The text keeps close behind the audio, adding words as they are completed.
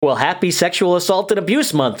Well, happy Sexual Assault and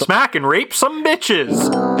Abuse Month. Smack and rape some bitches.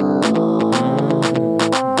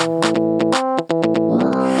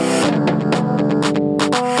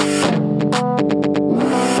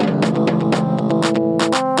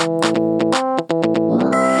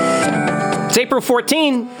 It's April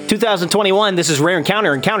 14, 2021. This is Rare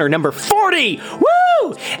Encounter number 40.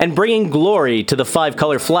 Woo! And bringing glory to the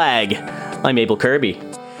 5-color flag. I'm Abel Kirby.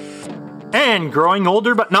 And growing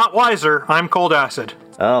older but not wiser, I'm Cold Acid.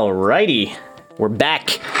 Alrighty. We're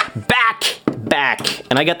back.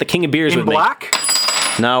 And I got the king of beers with me. In black?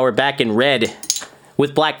 No, we're back in red.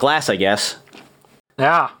 With black glass, I guess.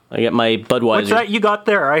 Yeah. I got my Budweiser. What's that you got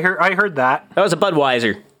there? I heard that. That was a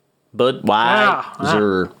Budweiser.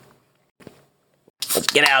 Budweiser. Yeah. Let's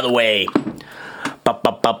get out of the way. And what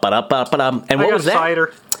was that?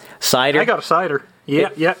 Cider. Cider? I got a cider.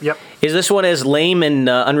 Yep. Is this one as lame and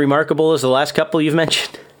unremarkable as the last couple you've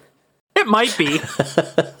mentioned? It might be.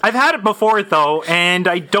 I've had it before, though, and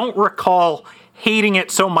I don't recall hating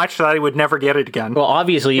it so much that I would never get it again. Well,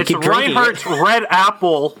 obviously, you keep drinking Reinhardt's Red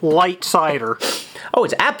Apple Light Cider. Oh,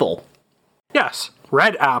 it's apple. Yes,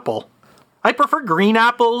 red apple. I prefer green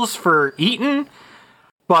apples for eating,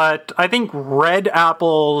 but I think red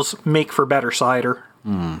apples make for better cider.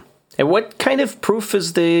 And what kind of proof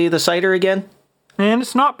is the cider again? And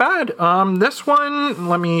it's not bad. This one,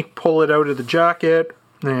 let me pull it out of the jacket,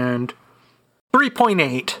 and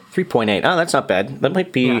 3.8. 3.8. Oh, that's not bad. That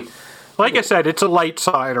might be... Yeah. Like I said, it's a light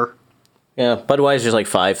cider. Yeah, Budweiser's like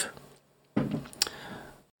 5.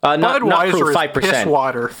 Not proof, 5%. Piss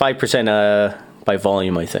water. 5% by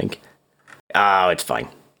volume, I think. Oh, it's fine.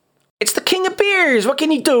 It's the king of beers. What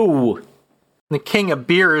can you do? The king of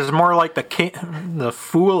beer is more like the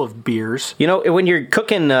fool of beers. You know, when you're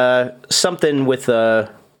cooking something with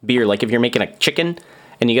beer, like if you're making a chicken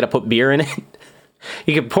and you got to put beer in it,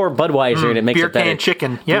 you can pour Budweiser and it makes it better. Beer can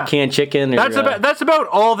chicken, yeah. Beer can chicken. That's about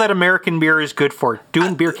all that American beer is good for.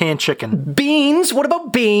 Doing beer can chicken. Beans? What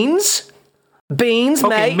about beans? Beans,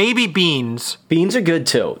 okay, mate? Maybe beans. Beans are good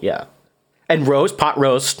too, yeah. And roast, pot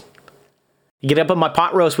roast. You get up on my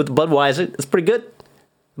pot roast with Budweiser. It's pretty good.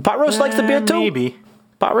 Pot roast likes the beer too. Maybe.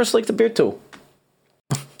 Pot roast likes the beer too.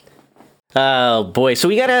 Oh boy, so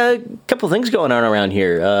we got a couple things going on around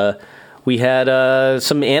here. We had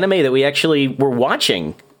some anime that we actually were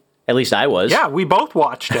watching. At least I was. Yeah, we both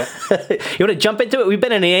watched it. You want to jump into it? We've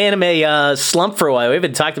been in an anime slump for a while. We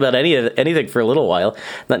haven't talked about anything for a little while.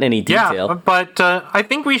 Not in any detail. Yeah, but I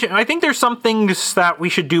think we should. I think there's some things that we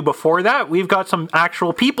should do before that. We've got some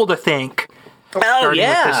actual people to thank. Oh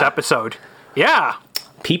yeah, with this episode. Yeah.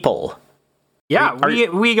 People. Yeah,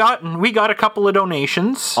 we got a couple of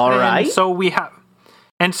donations. All right. So we have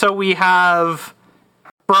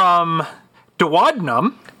from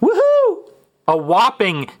Dawadnum. Woohoo! A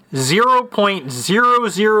whopping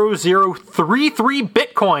 0.00033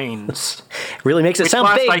 bitcoins. Really makes it sound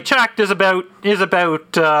last big. I checked is about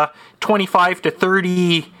 25 to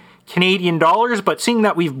 30 Canadian dollars, but seeing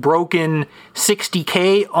that we've broken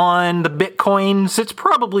 60K on the bitcoins, it's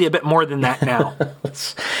probably a bit more than that now.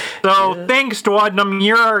 Thanks, Dawadnum.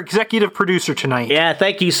 You're our executive producer tonight. Yeah,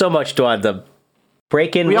 thank you so much, Dawadnum.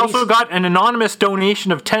 We also got an anonymous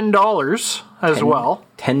donation of $10 as well.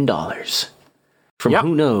 $10. From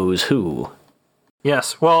who knows who.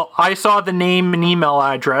 Yes. Well, I saw the name and email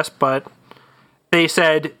address, but they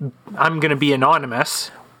said I'm going to be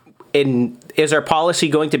anonymous. And is our policy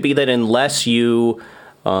going to be that unless you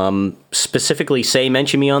specifically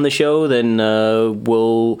mention me on the show, then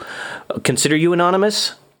we'll consider you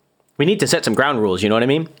anonymous? We need to set some ground rules, you know what I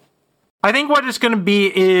mean? I think what it's going to be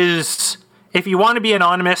is, if you want to be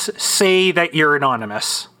anonymous, say that you're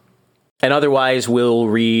anonymous. And otherwise, we'll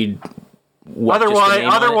read...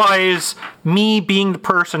 Otherwise, me being the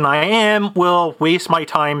person I am will waste my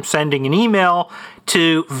time sending an email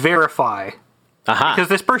to verify. Aha. Because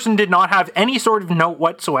this person did not have any sort of note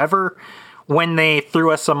whatsoever when they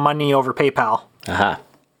threw us some money over PayPal. Aha.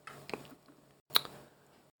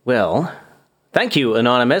 Well, thank you,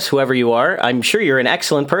 Anonymous, whoever you are. I'm sure you're an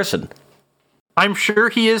excellent person. I'm sure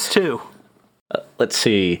he is too. Let's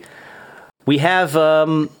see. We have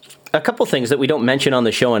a couple things that we don't mention on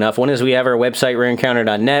the show enough. One is we have our website,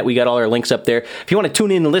 rareencounter.net. We got all our links up there. If you want to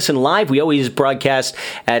tune in and listen live, we always broadcast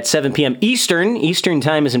at 7 p.m. Eastern. Eastern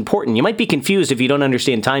time is important. You might be confused if you don't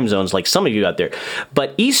understand time zones like some of you out there.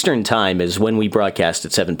 But Eastern time is when we broadcast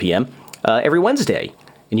at 7 p.m. Every Wednesday.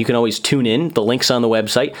 And you can always tune in. The link's on the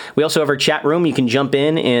website. We also have our chat room. You can jump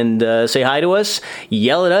in and say hi to us,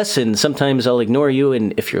 yell at us, and sometimes I'll ignore you.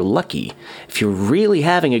 And if you're lucky, if you're really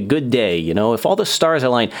having a good day, you know, if all the stars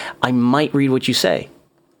align, I might read what you say.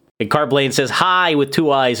 And Carblain says hi with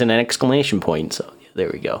 2 eyes and an exclamation point. So, yeah. There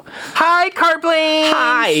we go. Hi, Carblane!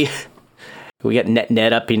 Hi! We got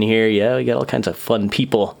Net up in here. Yeah, we got all kinds of fun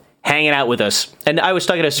people hanging out with us. And I was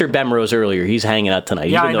talking to Sir Bemrose earlier. He's hanging out tonight.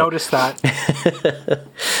 Yeah, I noticed that.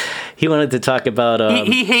 He wanted to talk about...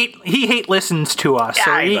 He hate listens to us.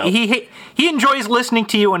 Yeah, He enjoys listening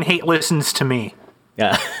to you and hate listens to me.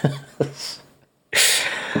 Yeah.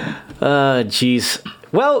 Jeez.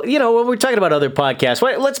 Well, when we're talking about other podcasts,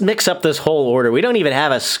 let's mix up this whole order. We don't even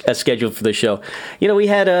have a schedule for the show. We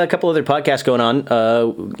had a couple other podcasts going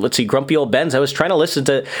on. Let's see, Grumpy Old Ben's. I was trying to listen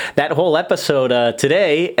to that whole episode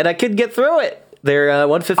today, and I couldn't get through it. They're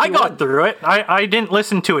 151. I got through it. I didn't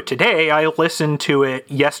listen to it today. I listened to it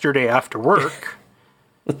yesterday after work.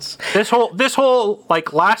 This whole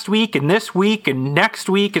like last week and this week and next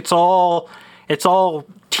week, it's all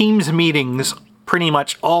Teams meetings pretty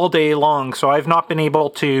much all day long. So I've not been able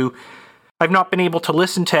to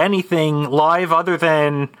listen to anything live other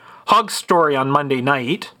than Hog's story on Monday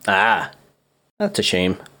night. Ah, that's a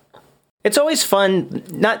shame. It's always fun,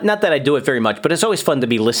 not that I do it very much, but it's always fun to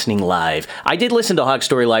be listening live. I did listen to Hog's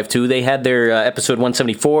Story live, too. They had their episode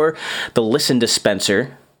 174, the Listen to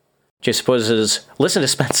Spencer, which I suppose is Listen to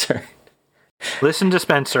Spencer. Listen to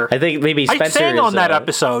Spencer. I think maybe Spencer I sang on that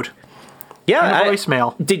episode. Yeah.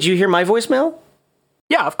 Voicemail. Did you hear my voicemail?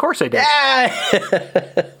 Yeah, of course I did.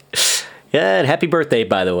 Yeah, yeah, and happy birthday,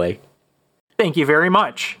 by the way. Thank you very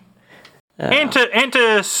much. And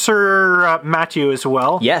to Sir Matthew as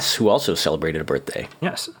well. Yes, who also celebrated a birthday.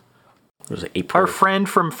 Yes. It was April. Our friend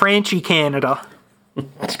from Franchi, Canada.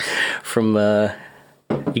 From,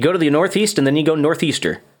 you go to the Northeast and then you go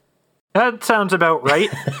Northeaster. That sounds about right.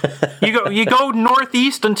 You go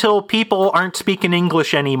Northeast until people aren't speaking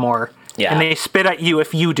English anymore. Yeah. And they spit at you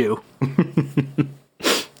if you do.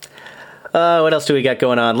 What else do we got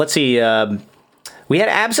going on? Let's see. We had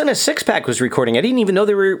Abs and a Six Pack was recording. I didn't even know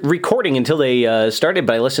they were recording until they started,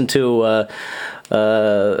 but I listened to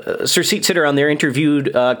Sir Seat Sitter on there interviewed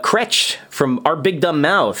Kretsch from Our Big Dumb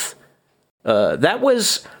Mouth. That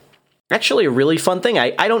was actually a really fun thing.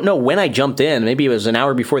 I don't know when I jumped in. Maybe it was an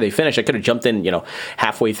hour before they finished. I could have jumped in,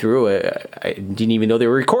 halfway through. I didn't even know they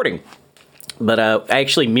were recording. But I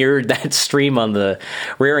actually mirrored that stream on the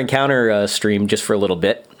Rare Encounter stream just for a little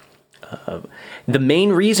bit. The main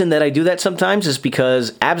reason that I do that sometimes is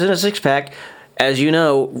because Abs in a Six Pack, as you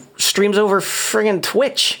know, streams over friggin'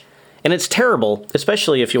 Twitch. And it's terrible,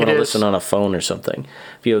 especially if you want to listen on a phone or something.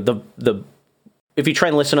 If you try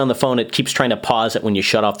and listen on the phone, it keeps trying to pause it when you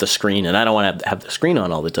shut off the screen, and I don't want to have the screen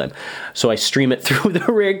on all the time. So I stream it through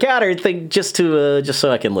the Rare Encounter thing just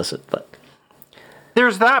so I can listen. But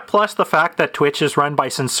there's that, plus the fact that Twitch is run by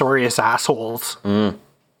censorious assholes. Yeah,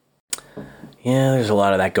 there's a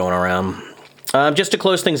lot of that going around. Just to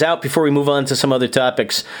close things out before we move on to some other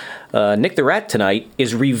topics, Nick the Rat tonight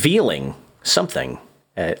is revealing something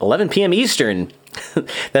at 11 p.m. Eastern.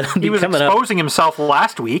 He was exposing himself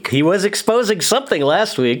last week. He was exposing something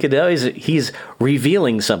last week, and now he's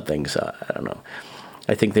revealing something. So I don't know.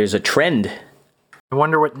 I think there's a trend. I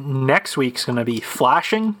wonder what next week's going to be.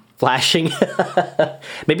 Flashing?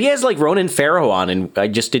 Maybe he has like Ronan Farrow on, and I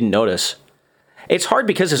just didn't notice. It's hard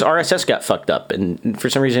because his RSS got fucked up, and for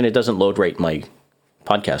some reason it doesn't load right in my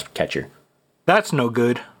podcast catcher. That's no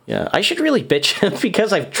good. Yeah, I should really bitch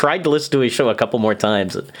because I've tried to listen to his show a couple more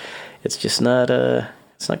times. It's just not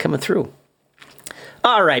coming through.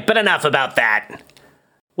 All right, but enough about that.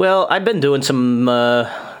 Well, I've been doing some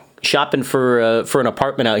shopping for an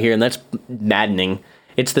apartment out here, and that's maddening.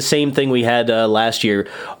 It's the same thing we had last year.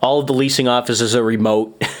 All of the leasing offices are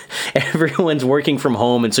remote. Everyone's working from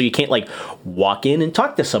home, and so you can't like walk in and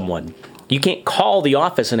talk to someone. You can't call the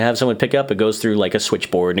office and have someone pick up. It goes through like a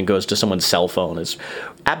switchboard and goes to someone's cell phone. It's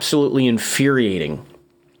absolutely infuriating.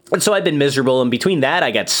 And so I've been miserable, and between that,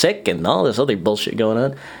 I got sick and all this other bullshit going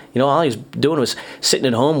on. All I was doing was sitting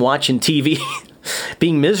at home watching TV,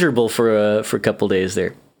 being miserable for a couple days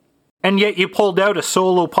there. And yet you pulled out a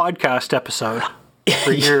solo podcast episode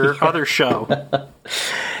for your other show.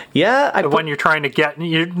 Yeah, the one you're trying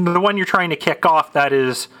to kick off that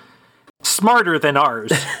is smarter than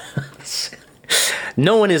ours.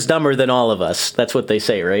 No one is dumber than all of us. That's what they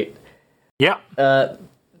say, right? Yeah.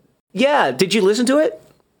 Yeah. Did you listen to it?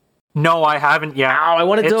 No, I haven't yet. Oh, I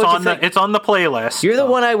want to do it. It's on the playlist. You're the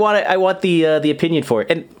one I want the opinion for,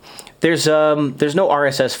 and there's no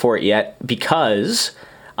RSS for it yet because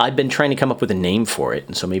I've been trying to come up with a name for it,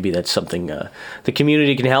 and so maybe that's something the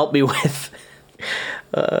community can help me with.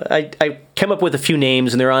 I came up with a few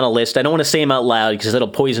names, and they're on a list. I don't want to say them out loud because it'll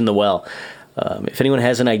poison the well. If anyone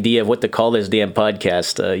has an idea of what to call this damn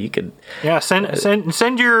podcast, you could. Yeah,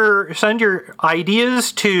 send your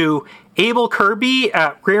ideas to Abel Kirby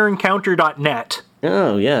at rareencounter.net.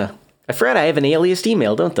 Oh, yeah. I forgot I have an aliased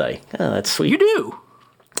email, don't I? Oh, that's sweet. You do.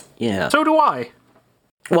 Yeah. So do I.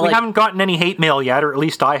 Well, we haven't gotten any hate mail yet, or at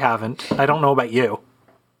least I haven't. I don't know about you.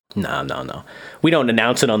 No. We don't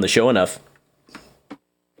announce it on the show enough.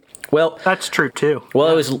 Well, that's true too. Well,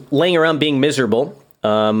 I was laying around being miserable.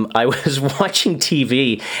 I was watching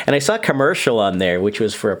TV, and I saw a commercial on there, which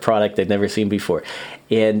was for a product I'd never seen before.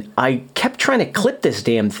 And I kept trying to clip this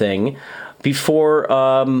damn thing before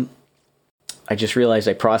I just realized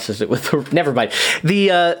I processed it with the... Never mind.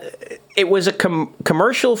 It was a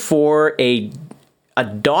commercial for a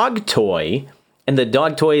dog toy, and the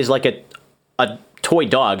dog toy is like a toy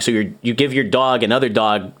dog, so you give your dog another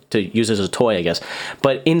dog to use as a toy, I guess.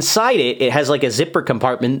 But inside it has like a zipper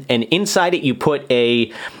compartment, and inside it you put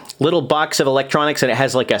a little box of electronics, and it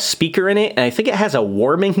has like a speaker in it, and I think it has a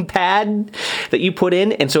warming pad that you put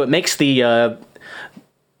in, and so it makes the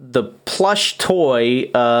plush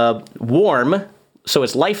toy warm, so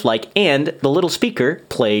it's lifelike, and the little speaker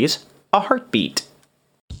plays a heartbeat.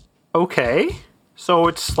 Okay, so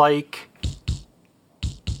it's like...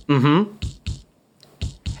 Mm-hmm.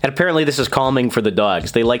 And apparently this is calming for the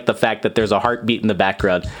dogs. They like the fact that there's a heartbeat in the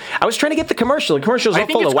background. I was trying to get the commercial. The commercial's all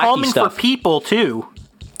full of wacky stuff. I think it's calming for people, too.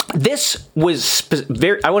 This was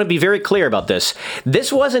I want to be very clear about this.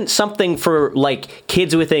 This wasn't something for, like,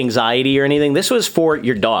 kids with anxiety or anything. This was for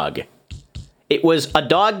your dog. It was a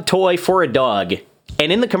dog toy for a dog.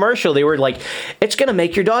 And in the commercial, they were like, it's going to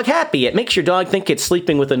make your dog happy. It makes your dog think it's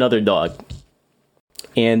sleeping with another dog.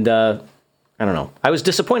 And, I don't know. I was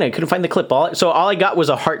disappointed. I couldn't find the clip. So all I got was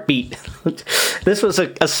a heartbeat. This was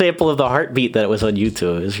a sample of the heartbeat that was on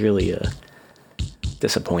YouTube. It was really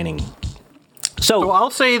disappointing. So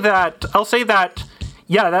I'll say that,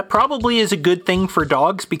 yeah, that probably is a good thing for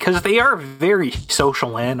dogs because they are very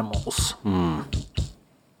social animals.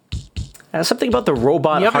 Something about the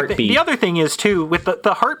robot heartbeat. The other thing is, too, with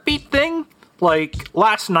the heartbeat thing, like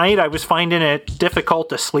last night I was finding it difficult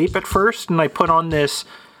to sleep at first, and I put on this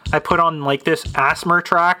asthma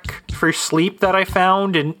track for sleep that I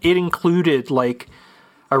found, and it included like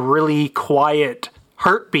a really quiet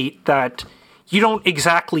heartbeat that you don't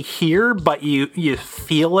exactly hear, but you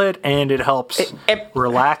feel it, and it helps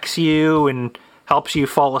relax you and helps you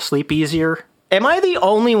fall asleep easier. Am I the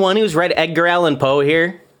only one who's read Edgar Allan Poe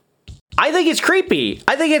here? I think it's creepy.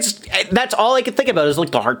 I think that's all I can think about is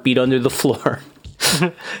like the heartbeat under the floor.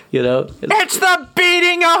 You know, it's the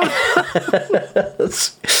beating of.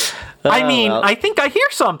 I mean, I think I hear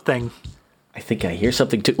something. I think I hear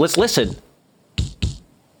something too. Let's listen.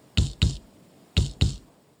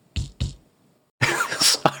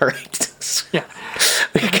 All right. Yeah.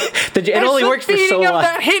 It only works for so long. The beating of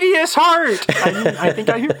that hideous heart. I think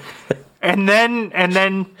I hear. And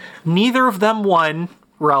then neither of them won.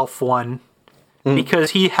 Ralph won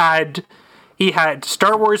because he had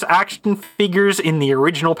Star Wars action figures in the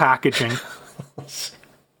original packaging. I'm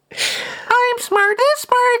smart as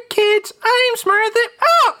smart, kids. I'm smart as...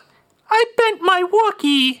 Oh! I bent my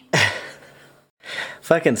Wookiee.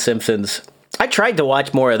 Fucking Simpsons. I tried to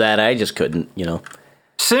watch more of that. I just couldn't, you know.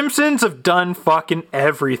 Simpsons have done fucking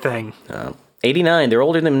everything. 89. They're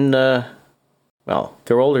older than...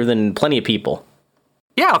 they're older than plenty of people.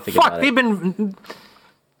 Yeah, fuck. They've been...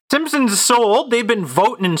 Simpsons is so old, they've been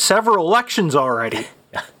voting in several elections already.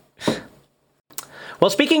 Well,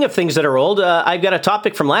 speaking of things that are old, I've got a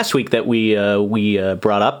topic from last week that we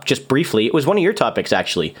brought up just briefly. It was one of your topics,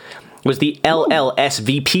 actually. It was the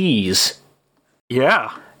LLSVPs.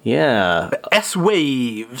 Yeah. Yeah. The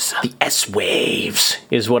S-Waves. The S-Waves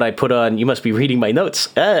is what I put on. You must be reading my notes.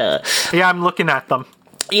 Yeah, I'm looking at them.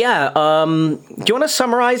 Yeah. Do you want to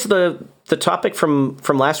summarize the topic from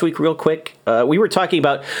last week real quick? We were talking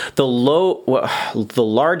about the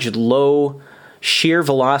large, low shear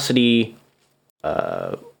velocity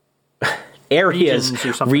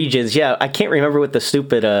areas, regions. Yeah, I can't remember what the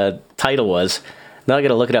stupid title was. Now I got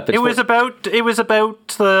to look it up. It was about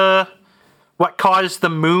the what caused the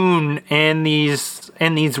moon and these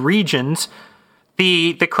regions,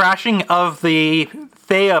 the crashing of the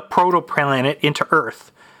Theia protoplanet into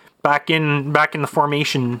Earth back in the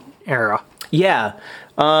formation era. Yeah.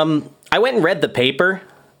 I went and read the paper,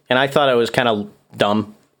 and I thought it was kind of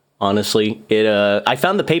dumb, honestly. I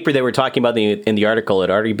found the paper they were talking about in the article. It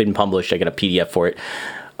had already been published. I got a PDF for it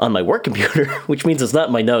on my work computer, which means it's not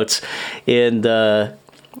in my notes. And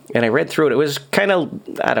I read through it. It was kind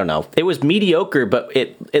of, I don't know. It was mediocre, but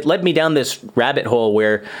it led me down this rabbit hole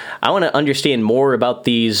where I want to understand more about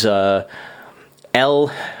these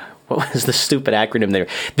what was the stupid acronym there?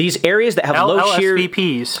 These areas that have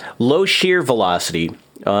low shear velocity.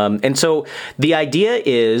 And so the idea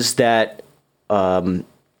is that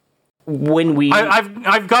when we...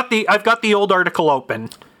 I've got the old article open.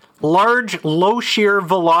 Large, low shear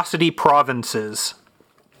velocity provinces.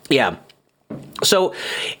 Yeah. So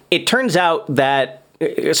it turns out that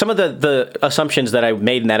some of the assumptions that I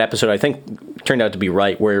made in that episode, I think, turned out to be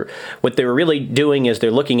right, where what they were really doing is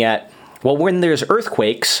they're looking at, well, when there's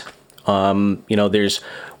earthquakes, there's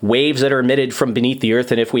waves that are emitted from beneath the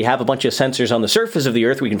earth, and if we have a bunch of sensors on the surface of the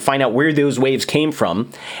earth, we can find out where those waves came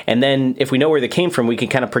from, and then if we know where they came from, we can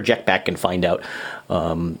kind of project back and find out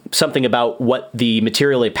something about what the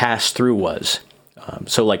material they passed through was.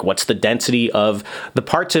 So, like, what's the density of the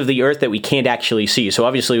parts of the earth that we can't actually see? So,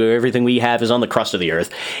 obviously, everything we have is on the crust of the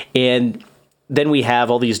earth. And then we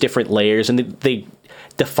have all these different layers, and they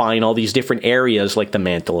define all these different areas, like the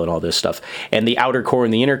mantle and all this stuff. And the outer core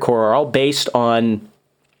and the inner core are all based on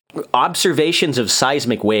observations of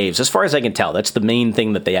seismic waves. As far as I can tell, that's the main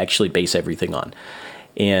thing that they actually base everything on.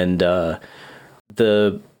 And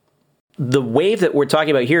the wave that we're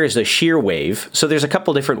talking about here is the shear wave. So there's a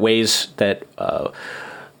couple different ways that,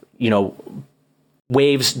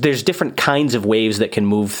 waves, there's different kinds of waves that can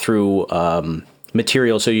move through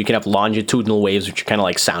material. So you can have longitudinal waves, which are kind of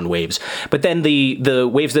like sound waves. But then the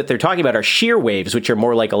waves that they're talking about are shear waves, which are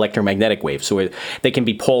more like electromagnetic waves. So they can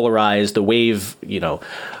be polarized. The wave,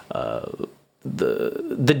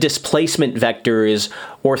 the displacement vector is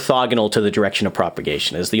orthogonal to the direction of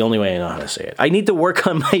propagation is the only way I know how to say it. I need to work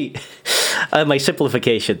on my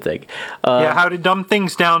simplification thing. How to dumb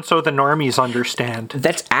things down so the normies understand.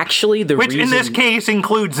 That's actually the reason... Which in this case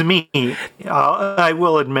includes me, I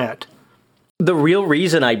will admit. The real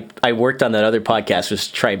reason I worked on that other podcast was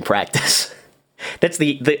to try and practice. That's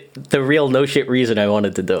the real no shit reason I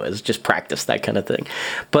wanted to do it, is just practice that kind of thing.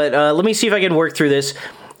 But let me see if I can work through this.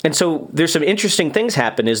 And so there's some interesting things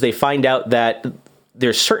happen as they find out that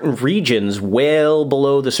there's certain regions well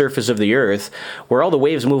below the surface of the Earth where all the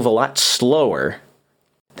waves move a lot slower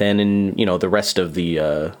than in, the rest of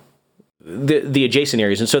the adjacent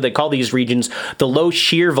areas. And so they call these regions the low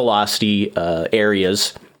shear velocity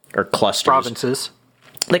areas or clusters. Provinces.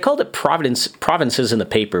 They called it provinces in the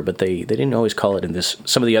paper, but they didn't always call it in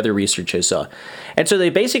some of the other research I saw. And so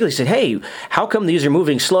they basically said, hey, how come these are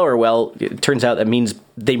moving slower? Well, it turns out that means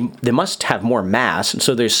they must have more mass. And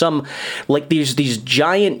so there's some, like these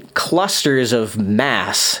giant clusters of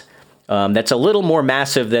mass that's a little more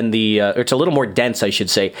massive than or it's a little more dense, I should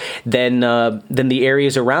say, than the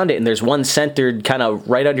areas around it. And there's one centered kind of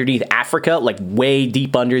right underneath Africa, like way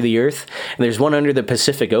deep under the earth. And there's one under the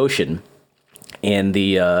Pacific Ocean. And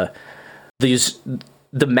the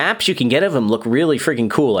maps you can get of them look really freaking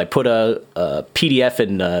cool. I put a PDF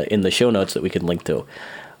in the show notes that we can link to.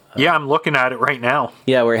 Yeah, I'm looking at it right now.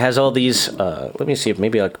 Yeah, where it has all these. Let me see if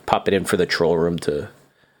maybe I'll pop it in for the troll room to.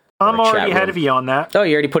 I'm already ahead of you on that. Oh,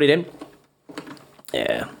 you already put it in?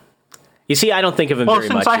 Yeah. You see, I don't think of him very much.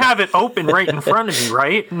 Well, since I have it open right in front of me,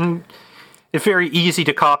 right? And it's very easy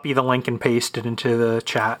to copy the link and paste it into the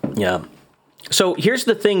chat. Yeah. So here's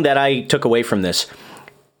the thing that I took away from this.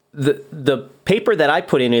 The paper that I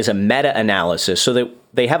put in is a meta-analysis, so that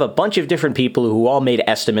they have a bunch of different people who all made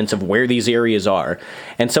estimates of where these areas are.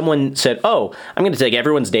 And someone said, oh, I'm going to take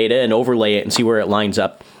everyone's data and overlay it and see where it lines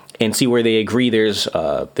up and see where they agree there's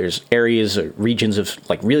areas or regions of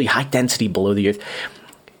like really high density below the earth.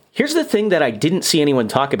 Here's the thing that I didn't see anyone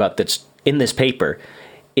talk about that's in this paper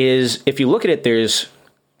is if you look at it, there's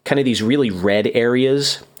kind of these really red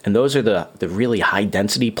areas. And those are the really high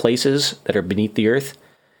density places that are beneath the earth.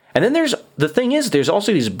 And then there's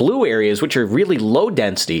also these blue areas, which are really low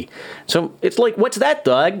density. So it's like, what's that,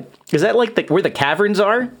 Doug? Is that like where the caverns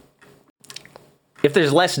are? If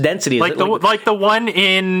there's less density, like the one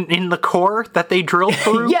in the core that they drilled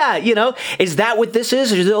through. Yeah, is that what this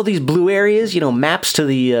is? There's all these blue areas, maps to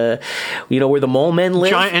the, where the mole men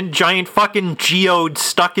live. Giant fucking geodes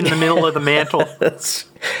stuck in the middle of the mantle. That's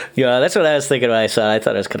what I was thinking when I saw it. I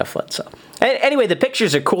thought it was kind of fun. So, anyway, the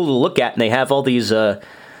pictures are cool to look at, and they have all these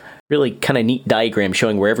really kind of neat diagrams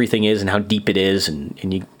showing where everything is and how deep it is,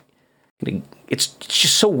 and it's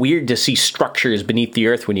just so weird to see structures beneath the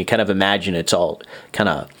earth when you kind of imagine it's all kind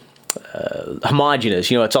of homogeneous.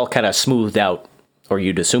 It's all kind of smoothed out, or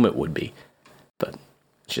you'd assume it would be. But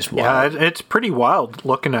it's just wild. Yeah, it's pretty wild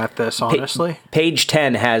looking at this, honestly. Page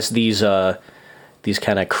 10 has these kind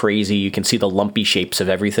of crazy, you can see the lumpy shapes of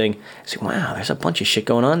everything. See, wow, there's a bunch of shit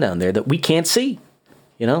going on down there that we can't see.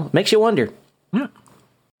 Makes you wonder. Yeah.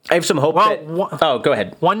 I have some hope go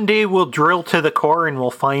ahead. One day we'll drill to the core and we'll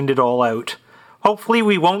find it all out. Hopefully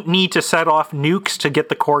we won't need to set off nukes to get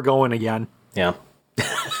the core going again. Yeah.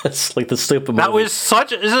 It's like the stupid movie. This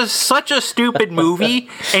is such a stupid movie,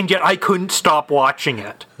 and yet I couldn't stop watching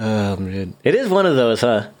it. Oh, man. It is one of those,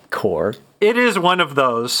 huh? core. It is one of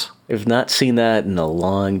those. I've not seen that in a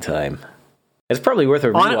long time. It's probably worth a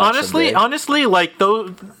rewatch. Honestly, like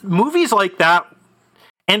those movies like that,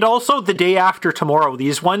 and also The Day After Tomorrow.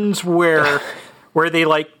 These ones where they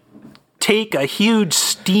like take a huge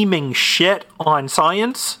steaming shit on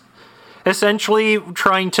science, essentially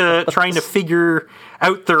trying to figure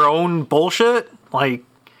out their own bullshit. Like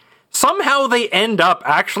somehow they end up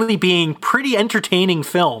actually being pretty entertaining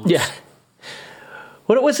films. Yeah.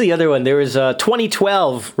 What was the other one? There was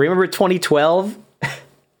 2012. Remember 2012?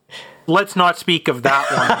 Let's not speak of that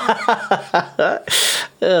one.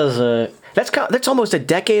 That's almost a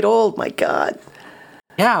decade old. My God.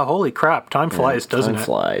 Yeah, holy crap. Time flies, doesn't it? Time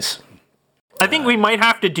flies. I think we might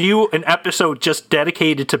have to do an episode just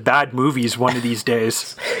dedicated to bad movies one of these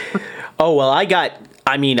days. Oh, well, I've got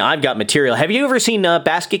material. Have you ever seen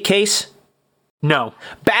Basket Case? No.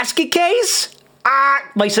 Basket Case?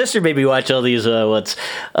 My sister made me watch all these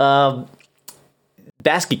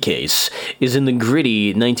Basket Case is in the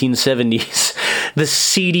gritty 1970s, the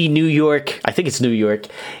seedy New York. I think it's New York,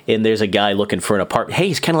 and there's a guy looking for an apartment. Hey,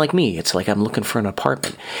 he's kind of like me. It's like I'm looking for an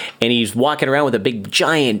apartment, and he's walking around with a big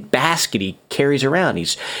giant basket he carries around.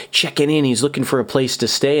 He's checking in. He's looking for a place to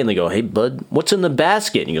stay, and they go, "Hey, bud, what's in the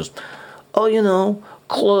basket?" And he goes, "Oh,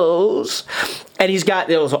 clothes." And he's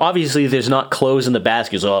got, obviously there's not clothes in the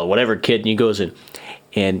basket. He's, "Oh, whatever, kid." And he goes in,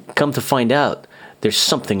 and come to find out, there's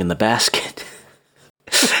something in the basket.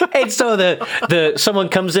 And so someone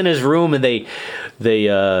comes in his room and they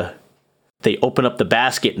open up the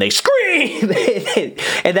basket and they scream.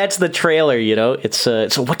 And that's the trailer, It's so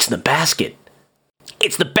what's in the basket?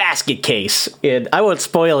 It's the Basket Case. And I won't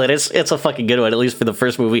spoil it. It's a fucking good one, at least for the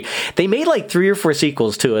first movie. They made like 3 or 4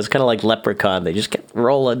 sequels too. It's kind of like Leprechaun. They just kept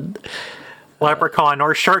rolling. Leprechaun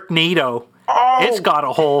or Sharknado. Oh! It's got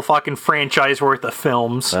a whole fucking franchise worth of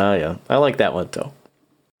films. Oh yeah. I like that one though.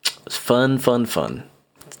 It's fun.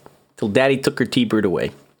 Till Daddy took her T-Bird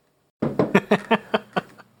away.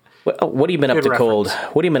 What have you been up to, reference. Cold?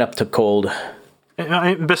 What have you been up to, Cold?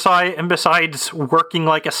 Besides working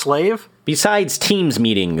like a slave? Besides Teams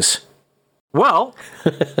meetings. Well,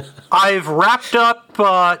 I've wrapped up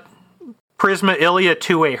Prisma Ilia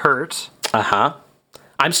 2-way Hertz. Uh-huh.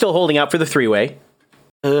 I'm still holding out for the 3-way.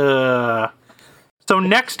 So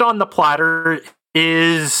next on the platter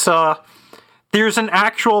is... there's an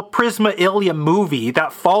actual Prisma Ilia movie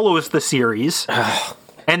that follows the series,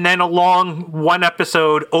 and then a long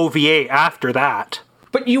 1-episode OVA after that.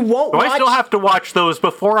 But you won't watch... I still have to watch those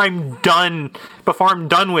before I'm done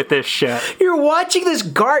with this shit. You're watching this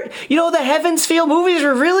the Heaven's Feel movies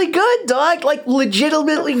are really good, dog. Like,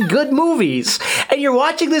 legitimately good movies. And you're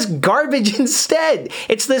watching this garbage instead.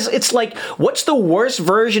 It's like, what's the worst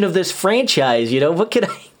version of this franchise, What can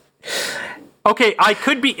I... Okay, I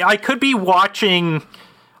could be watching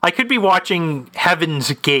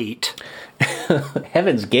Heaven's Gate.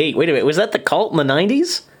 Heaven's Gate. Wait a minute. Was that the cult in the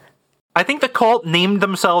 90s? I think the cult named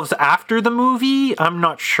themselves after the movie. I'm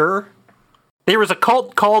not sure. There was a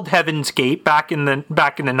cult called Heaven's Gate back in the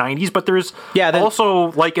 90s, but there's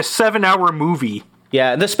also like a 7-hour movie.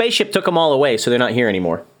 Yeah, the spaceship took them all away, so they're not here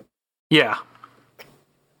anymore. Yeah.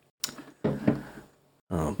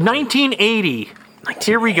 Oh, 1980.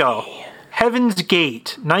 Here we go. Heaven's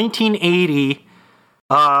Gate, 1980,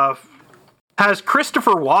 has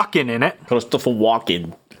Christopher Walken in it. Christopher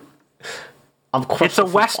Walken. It's a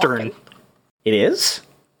Western. Walken. It is?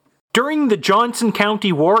 During the Johnson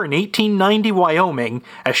County War in 1890 Wyoming,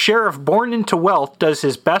 a sheriff born into wealth does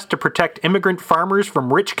his best to protect immigrant farmers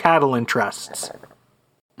from rich cattle interests.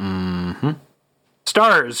 Mm-hmm.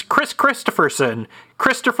 Stars Chris Christopherson,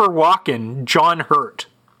 Christopher Walken, John Hurt.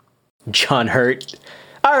 John Hurt.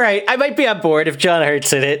 All right, I might be on board if John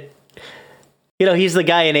Hurt's in it. He's the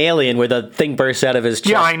guy in Alien where the thing bursts out of his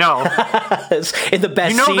chest. Yeah, I know. In the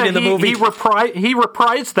best scene in the movie. He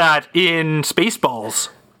reprised that in Spaceballs.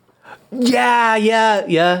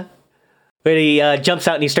 Yeah. When he jumps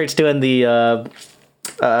out and he starts doing the...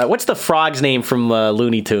 what's the frog's name from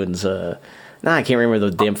Looney Tunes? I can't remember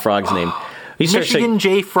the damn frog's name. Michigan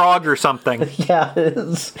J. Frog or something. Yeah, it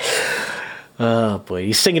is. Oh boy,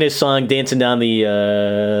 he's singing his song, dancing down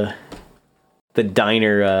the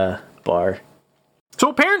diner bar. So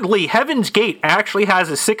apparently, Heaven's Gate actually has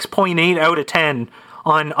a 6.8 out of 10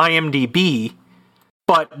 on IMDb,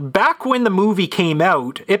 but back when the movie came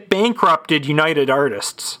out, it bankrupted United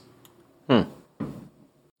Artists. I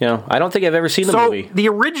don't think I've ever seen the movie.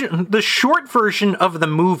 So the short version of the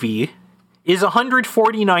movie is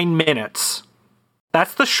 149 minutes.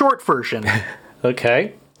 That's the short version.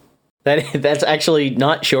 Okay. That's actually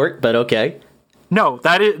not short, but okay. No,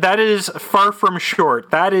 that is far from short.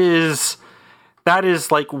 That is that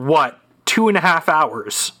is like, what, 2.5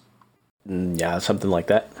 hours? Yeah, something like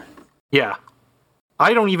that. Yeah.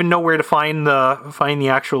 I don't even know where to find the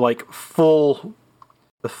actual, like, full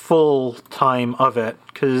time of it,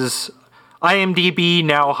 because IMDb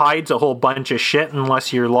now hides a whole bunch of shit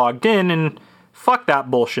unless you're logged in, and fuck that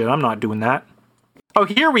bullshit. I'm not doing that. Oh,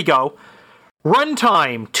 here we go.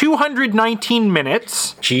 Runtime, 219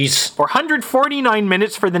 minutes. Jeez. Or 149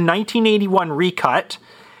 minutes for the 1981 recut.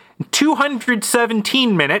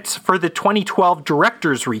 217 minutes for the 2012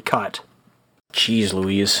 director's recut. Jeez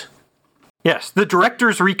Louise. Yes, the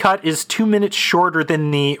director's recut is 2 minutes shorter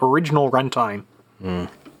than the original runtime. Oh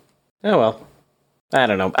well. I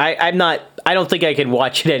don't know. I don't think I can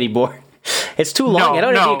watch it anymore. It's too long. I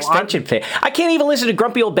don't have the extension pay. I can't even listen to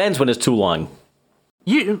Grumpy Old Ben's when it's too long.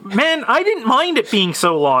 Man, I didn't mind it being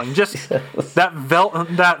so long. Just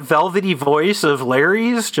that velvety voice of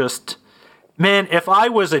Larry's. Just, man, if I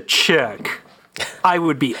was a chick, I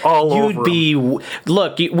would be all over. You'd be.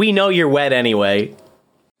 Look, we know you're wet anyway.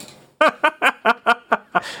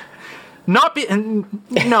 No,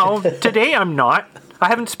 today I'm not. I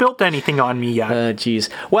haven't spilt anything on me yet. Jeez.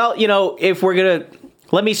 Well, if we're gonna.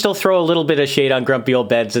 Let me still throw a little bit of shade on Grumpy Old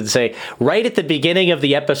Beds and say, right at the beginning of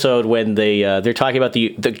the episode when they're talking about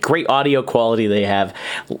the great audio quality they have,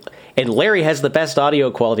 and Larry has the best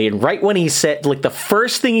audio quality, and right when he said, like, the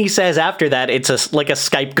first thing he says after that, it's like a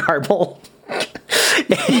Skype garble.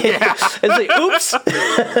 Yeah. It's like, oops.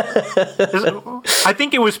 I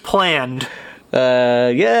think it was planned.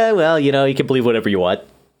 Yeah, well, you can believe whatever you want.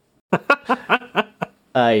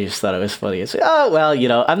 I just thought it was funny. It's like, oh, well,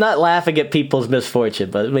 I'm not laughing at people's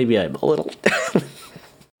misfortune, but maybe I'm a little.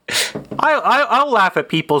 I'll laugh at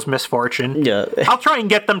people's misfortune. Yeah. I'll try and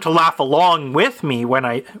get them to laugh along with me when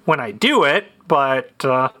I do it, but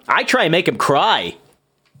I try and make them cry.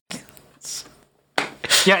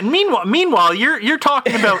 Yeah, and meanwhile, you're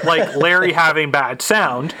talking about, like, Larry having bad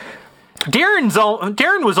sound.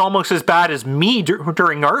 Darren was almost as bad as me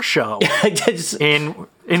during our show. in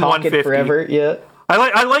 150 forever. Yeah.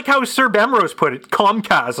 I like how Sir Bemrose put it,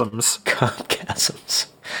 comchasms. Comchasms.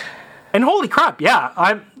 And holy crap, yeah,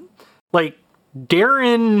 I'm like,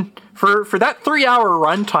 Darren, for that 3-hour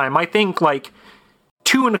runtime, I think like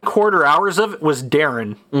 2.25 hours of it was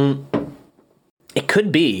Darren. It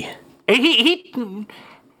could be. And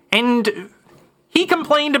he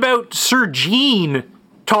complained about Sir Gene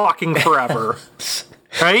talking forever.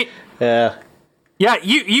 Right? Yeah. Yeah,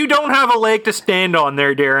 you don't have a leg to stand on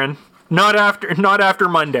there, Darren. Not after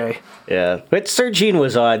Monday. Yeah. But Sir Gene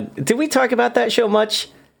was on. Did we talk about that show much?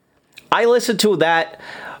 I listened to that.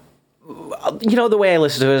 The way I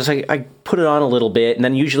listen to it is I put it on a little bit, and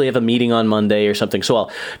then usually have a meeting on Monday or something. So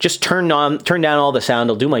I'll just turn down all the sound.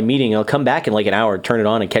 I'll do my meeting. I'll come back in like an hour, turn it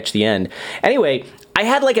on, and catch the end. Anyway, I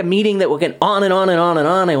had like a meeting that went on and on and on and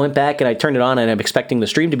on. I went back and I turned it on, and I'm expecting the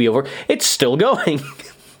stream to be over. It's still going.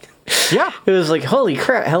 Yeah. It was like, holy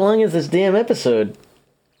crap, how long is this damn episode?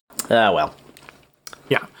 Well.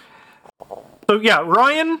 Yeah. So yeah,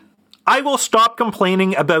 Ryan, I will stop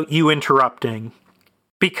complaining about you interrupting.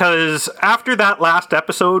 Because after that last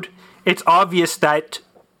episode, it's obvious that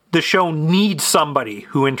the show needs somebody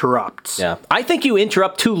who interrupts. Yeah. I think you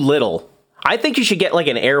interrupt too little. I think you should get like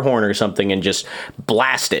an air horn or something and just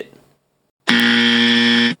blast it.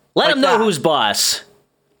 Let them know who's boss.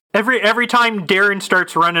 Every time Darren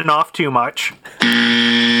starts running off too much.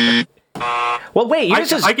 Well, wait,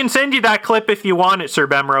 I can send you that clip if you want it, Sir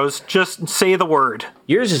Bemrose. Just say the word.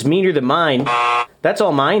 Yours is meaner than mine. That's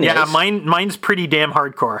all mine is. Yeah, mine's pretty damn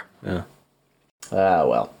hardcore. Yeah.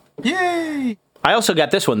 Well. Yay! I also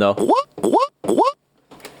got this one, though. What?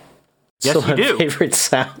 Yes, Still you do. My favorite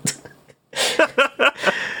sound.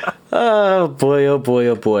 Oh, boy, oh, boy,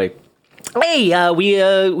 oh, boy. Hey, we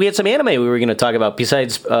had some anime we were going to talk about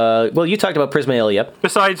besides, you talked about Prisma Ilia.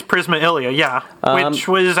 Besides Prisma Ilia, yeah. Which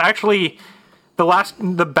was actually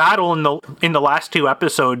the battle in the last 2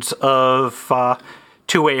 episodes of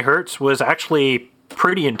Two-Way Hertz was actually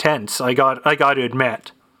pretty intense, I got to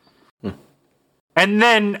admit. And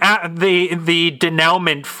then the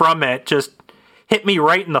denouement from it just hit me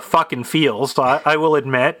right in the fucking feels, I will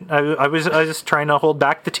admit. I was trying to hold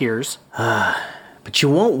back the tears. But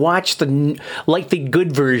you won't watch the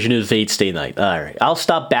good version of Fate Stay Night. All right, I'll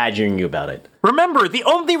stop badgering you about it. Remember, the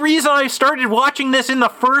only reason I started watching this in the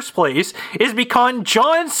first place is because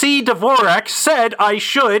John C. Dvorak said I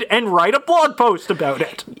should and write a blog post about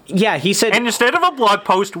it. Yeah, he said... And instead of a blog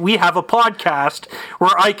post, we have a podcast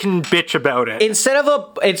where I can bitch about it. Instead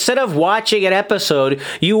of watching an episode,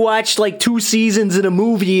 you watched like 2 seasons in a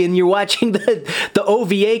movie and you're watching the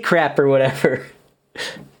OVA crap or whatever.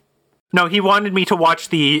 No, he wanted me to watch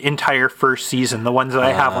the entire first season, the ones that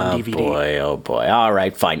I have on DVD. Oh boy. All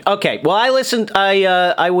right, fine. Okay. Well, I listened.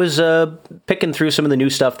 I was picking through some of the new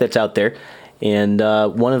stuff that's out there, and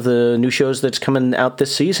one of the new shows that's coming out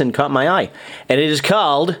this season caught my eye, and it is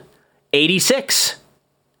called 86.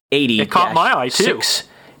 80. It caught my eye too.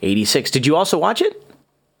 86. Did you also watch it?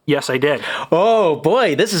 Yes, I did. Oh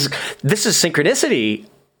boy, this is synchronicity.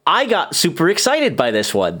 I got super excited by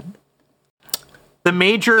this one. The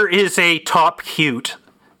Major is a top cute,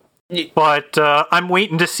 but I'm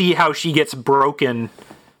waiting to see how she gets broken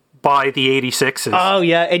by the 86s. Oh,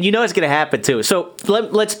 yeah, and you know it's going to happen, too. So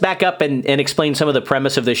let's back up and explain some of the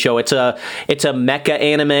premise of the show. It's a mecha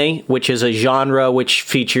anime, which is a genre which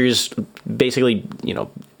features basically,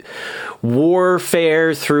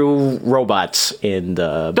 warfare through robots and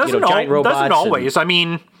giant robots. Doesn't always. I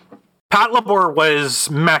mean, Patlabor was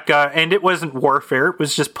mecha, and it wasn't warfare. It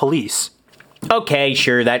was just police. Okay,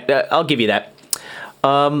 sure. That I'll give you that.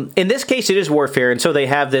 In this case, it is warfare, and so they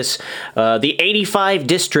have this the 85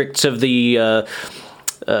 districts of the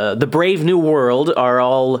Brave New World are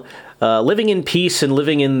all living in peace and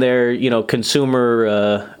living in their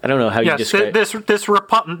consumer. I don't know how you describe this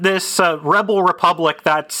rebel republic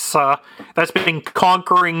that's been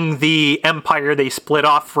conquering the empire they split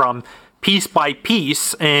off from piece by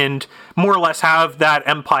piece, and more or less have that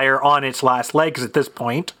empire on its last legs at this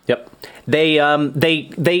point. Yep. They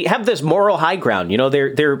have this moral high ground.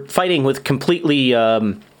 They're fighting with completely.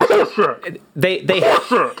 They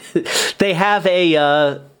have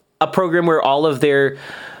a program where all of their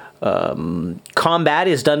combat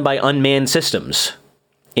is done by unmanned systems.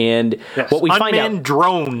 And what we find out, unmanned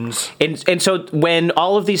drones, and so when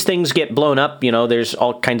all of these things get blown up, there's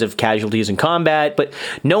all kinds of casualties in combat, but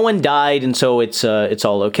no one died, and so it's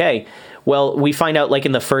all okay. Well, we find out like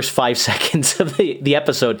in the first 5 seconds of the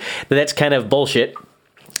episode that's kind of bullshit.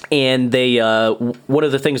 And they one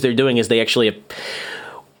of the things they're doing is they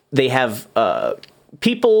have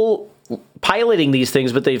people piloting these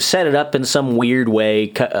things, but they've set it up in some weird way.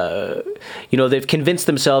 They've convinced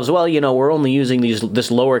themselves, well, we're only using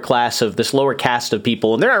this lower caste of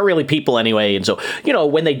people, and they're not really people anyway. And so,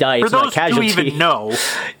 when they die, it's not a casualty. For those who even know.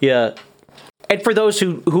 Yeah. And for those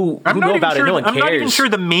who know about it, no one cares. I'm not even sure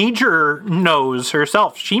the Major knows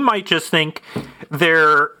herself. She might just think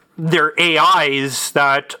they're AIs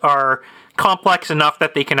that are complex enough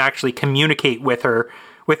that they can actually communicate with her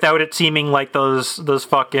without it seeming like those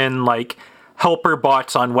fucking like helper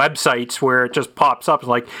bots on websites where it just pops up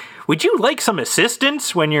like, would you like some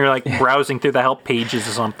assistance when you're like browsing through the help pages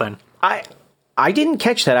or something? I didn't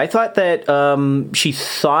catch that. I thought that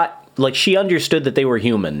she understood that they were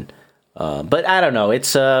human. But I don't know.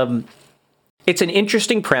 It's an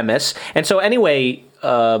interesting premise, and so anyway,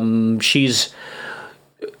 she's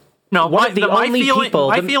my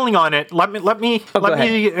feeling on it. Let me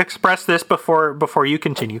express this before you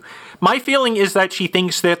continue. My feeling is that she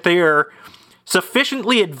thinks that they're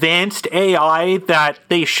sufficiently advanced AI that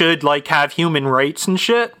they should like have human rights and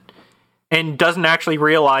shit, and doesn't actually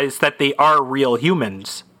realize that they are real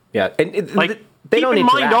humans. Yeah, and keep in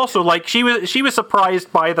mind also, like she was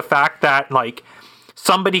surprised by the fact that like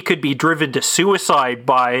somebody could be driven to suicide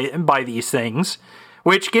by these things,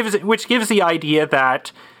 which gives the idea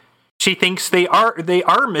that she thinks they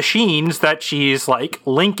are machines that she's like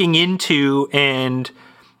linking into and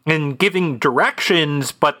giving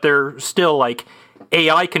directions, but they're still like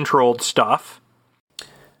AI controlled stuff.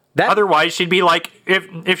 Otherwise, she'd be like,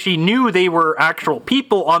 if she knew they were actual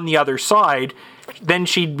people on the other side, then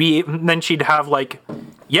she'd have like,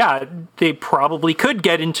 yeah, they probably could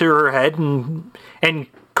get into her head and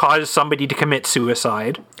cause somebody to commit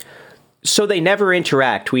suicide. So they never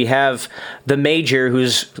interact. We have the Major,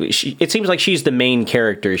 it seems like she's the main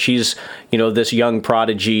character. She's, this young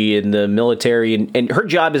prodigy in the military, and her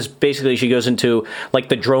job is basically she goes into like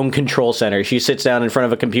the drone control center. She sits down in front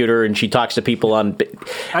of a computer and she talks to people on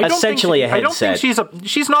essentially a headset. I don't think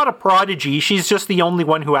she's not a prodigy. She's just the only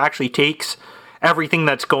one who actually takes everything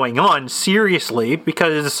that's going on seriously,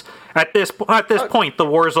 because at this point the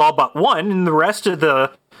war's all but won, and the rest of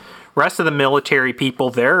the military people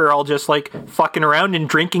there are all just like fucking around and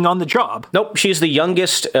drinking on the job. Nope, she's the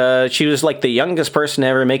youngest. She was like the youngest person to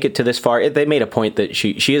ever make it to this far. They made a point that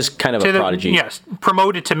she is kind of a prodigy. Yes,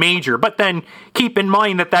 promoted to Major, but then keep in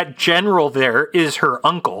mind that general there is her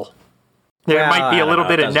uncle. There might be a little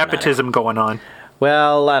bit of nepotism going on.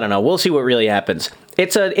 Well, I don't know. We'll see what really happens.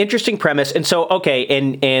 It's an interesting premise, and so okay,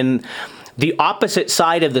 and the opposite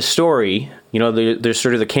side of the story There's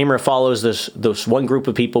sort of the camera follows this one group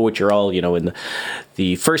of people, which are all, in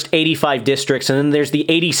the first 85 districts. And then there's the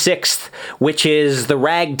 86th, which is the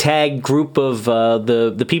ragtag group of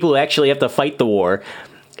the people who actually have to fight the war.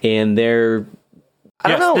 And they're... I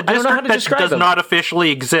don't know how to describe them. Does not officially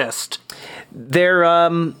exist. They're...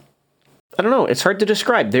 I don't know. It's hard to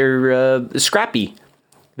describe. They're scrappy.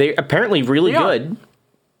 They're apparently really good.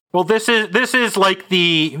 Well, this is like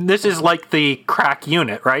the crack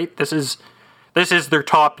unit, right? This is their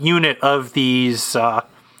top unit of these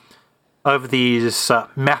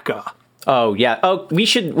mecha. Oh yeah. Oh, we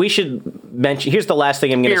should mention. Here's the last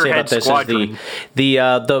thing I'm going to say about this: Squadron. is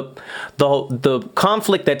the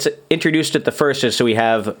conflict that's introduced at the first is so we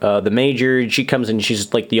have the major. She comes in.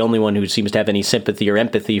 She's like the only one who seems to have any sympathy or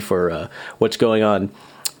empathy for what's going on,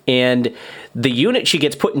 and the unit she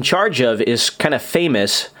gets put in charge of is kind of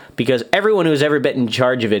famous because everyone who's ever been in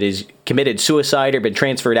charge of it is committed suicide or been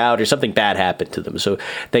transferred out or something bad happened to them. So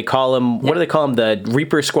they call them. What do they call them? The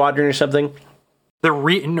Reaper Squadron or something. The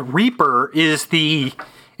Reaper is the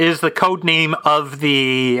code name of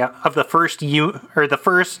the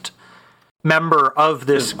first member of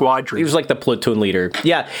this squadron. He was like the platoon leader.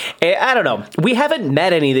 Yeah, I don't know. We haven't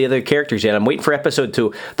met any of the other characters yet. I'm waiting for episode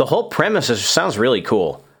 2. The whole premise sounds really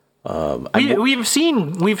cool. We've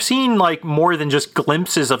seen like more than just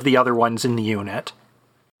glimpses of the other ones in the unit.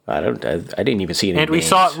 I didn't even see any. And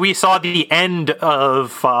names. we saw the end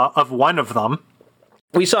of one of them.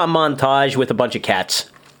 We saw a montage with a bunch of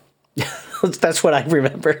cats. That's what I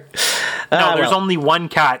remember. No, there's only one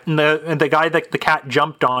cat, and the guy that the cat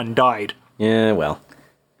jumped on died. Yeah, well,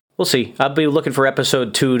 we'll see. I'll be looking for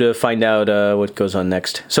episode 2 to find out what goes on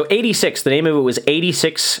next. So 86, the name of it was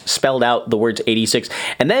 86, spelled out the words 86.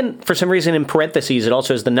 And then, for some reason, in parentheses, it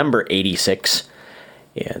also has the number 86.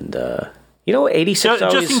 And, 86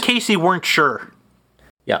 just in case you weren't sure.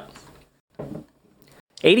 Yeah.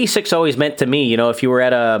 86 always meant to me, if you were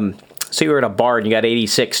at say you were at a bar and you got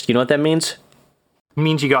 86, do you know what that means? It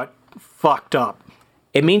means you got fucked up.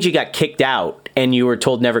 It means you got kicked out and you were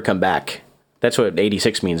told never come back. That's what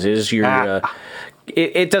 86 means. It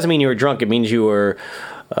doesn't mean you were drunk. It means you were,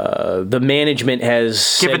 the management has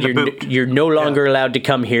said you're no longer allowed to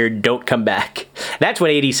come here. Don't come back. That's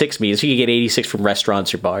what 86 means. You get 86 from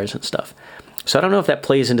restaurants or bars and stuff. So I don't know if that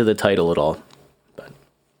plays into the title at all.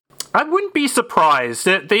 I wouldn't be surprised.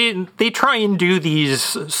 They try and do these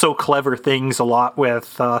so clever things a lot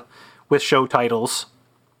with show titles.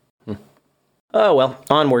 Oh well,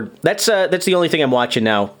 onward. That's the only thing I'm watching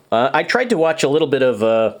now. I tried to watch a little bit of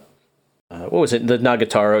what was it? The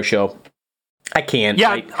Nagatoro show. I can't.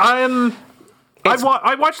 Yeah,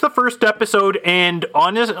 I watched the first episode, and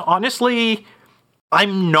honestly,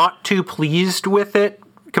 I'm not too pleased with it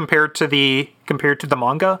compared to the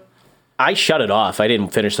manga. I shut it off. I didn't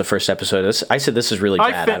finish the first episode. I said this is really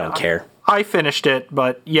bad. I don't care. I finished it,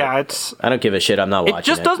 but yeah, I don't give a shit. I'm not watching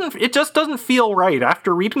it. It just doesn't feel right.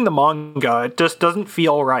 After reading the manga, it just doesn't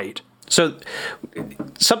feel right. So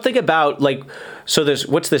something about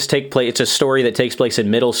what's this take place? It's a story that takes place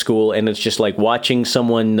in middle school, and it's just like watching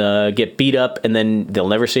someone get beat up, and then they'll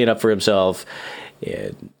never stand up for himself.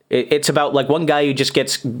 It's about like one guy who just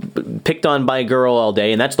gets picked on by a girl all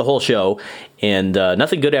day, and that's the whole show, and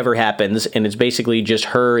nothing good ever happens, and it's basically just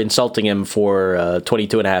her insulting him for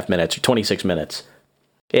 22 and a half minutes or 26 minutes.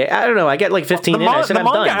 I don't know. I get like 15 in. I said I'm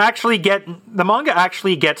done. The manga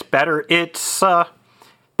actually gets better. It's the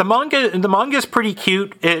manga is pretty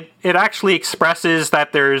cute. It actually expresses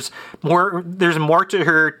that there's more to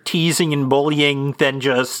her teasing and bullying than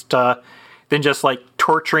just like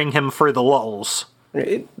torturing him for the lulls.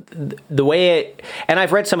 The way it, and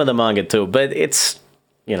I've read some of the manga too, but it's,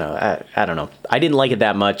 I don't know. I didn't like it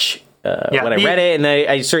that much when I read it, and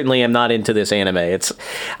I certainly am not into this anime.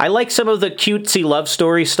 I like some of the cutesy love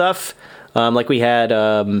story stuff. Like we had,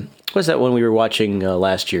 what was that one we were watching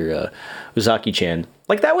last year? Uzaki-chan.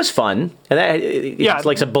 Like that was fun. And it's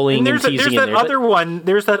like some bullying and teasing in there.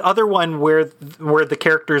 There's that other one where the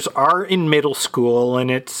characters are in middle school, and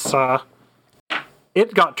it's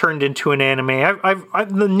it got turned into an anime.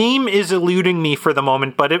 The name is eluding me for the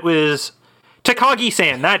moment, but it was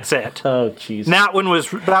Takagi-san. That's it. Oh, jeez. That one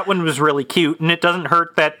was really cute, and it doesn't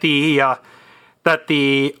hurt that the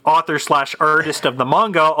author/artist of the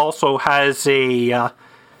manga also has a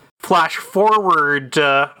flash forward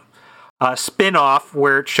spin-off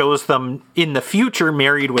where it shows them in the future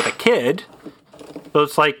married with a kid. So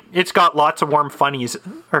it's got lots of warm fuzzies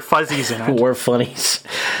in it. Warm funnies.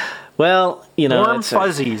 Well, warm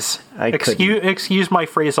fuzzies. Excuse my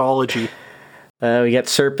phraseology. We got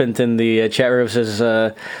Serpent in the chat room says,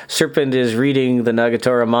 Serpent is reading the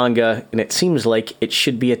Nagatoro manga, and it seems like it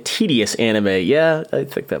should be a tedious anime. Yeah, I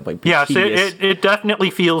think that might be tedious. It definitely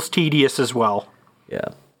feels tedious as well. Yeah.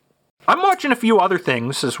 I'm watching a few other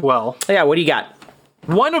things as well. Yeah, what do you got?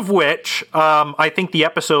 One of which, I think the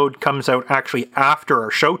episode comes out actually after our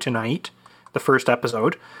show tonight, the first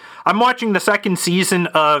episode. I'm watching the second season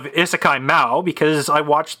of Isekai Mao because I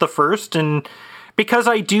watched the first and because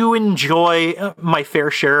I do enjoy my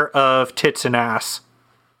fair share of tits and ass.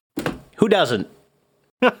 Who doesn't?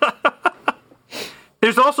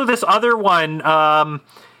 There's also this other one,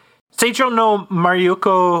 Seijo no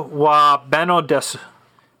Mariuko wa Beno desu.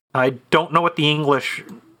 I don't know what the English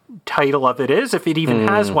title of it is, if it even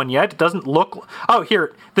has one yet. It doesn't look... Oh,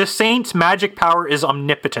 here. The Saint's magic power is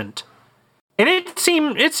omnipotent. And it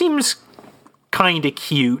seems kind of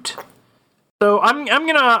cute. So I'm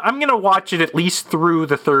gonna watch it at least through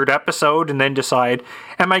the third episode and then decide,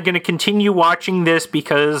 am I gonna continue watching this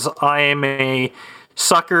because I am a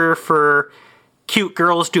sucker for cute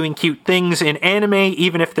girls doing cute things in anime,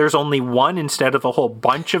 even if there's only one instead of a whole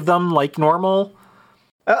bunch of them like normal?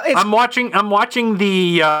 I'm watching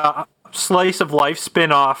the slice of life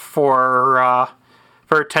spin-off for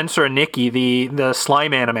Tensura Nikki, the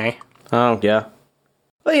slime anime. Oh, yeah.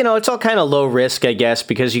 Well, it's all kind of low risk, I guess,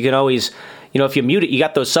 because you can always, if you mute it, you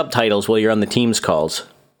got those subtitles while you're on the Teams calls.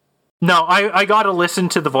 No, I gotta listen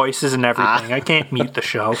to the voices and everything. I can't mute the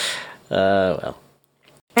show. Well.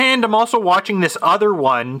 And I'm also watching this other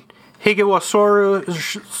one, Higewasoru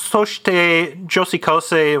Soshite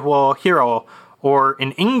Josikose wo Hiro, or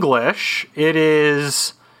in English, it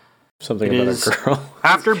is... Something about a girl.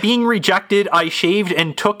 After being rejected, I shaved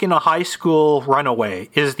and took in a high school runaway,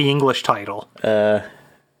 is the English title.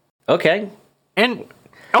 Okay. And,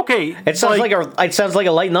 okay. It sounds like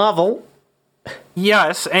a light novel.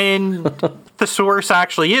 Yes, and the source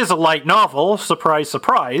actually is a light novel. Surprise,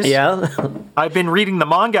 surprise. Yeah. I've been reading the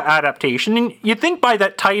manga adaptation, and you'd think by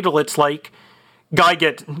that title it's like guy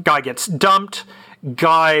gets dumped,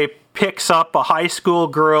 guy picks up a high school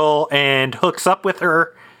girl and hooks up with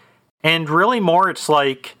her, and really more it's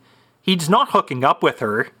like he's not hooking up with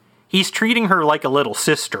her, he's treating her like a little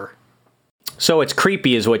sister. So it's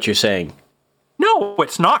creepy is what you're saying. No,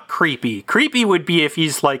 it's not creepy. Creepy would be if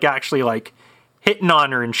he's like actually like hitting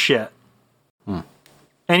on her and shit.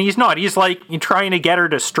 And he's not. He's like trying to get her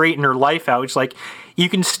to straighten her life out. He's like, you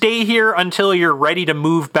can stay here until you're ready to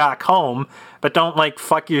move back home, but don't like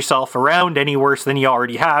fuck yourself around any worse than you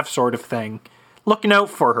already have, sort of thing. Looking out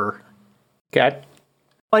for her. Okay.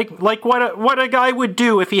 Like what a guy would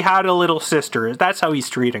do if he had a little sister. That's how he's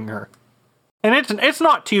treating her. And it's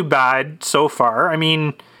not too bad so far. I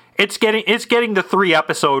mean, it's getting the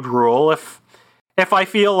 3-episode rule. If I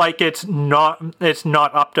feel like it's not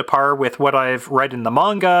up to par with what I've read in the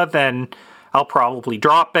manga, then I'll probably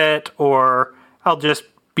drop it, or I'll just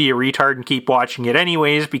be a retard and keep watching it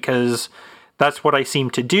anyways, because that's what I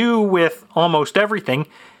seem to do with almost everything,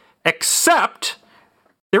 except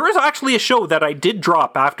there is actually a show that I did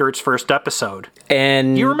drop after its first episode.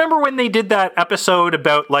 And you remember when they did that episode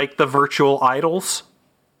about like the virtual idols?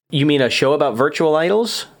 You mean a show about virtual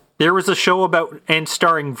idols? There was a show about and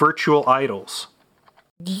starring virtual idols.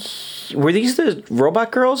 Were these the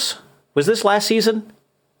robot girls? Was this last season?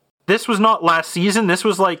 This was not last season. This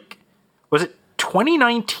was like, was it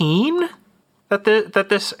 2019 that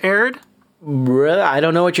this aired? I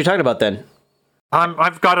don't know what you're talking about then.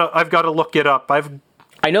 I've got to look it up.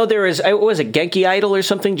 I know there is. Was it Genki Idol or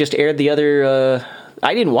something? Just aired the other.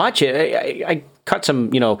 I didn't watch it. I caught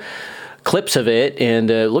some clips of it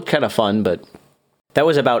and it looked kind of fun, but that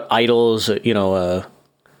was about idols.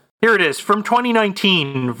 Here it is, from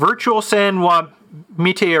 2019, Virtual San wa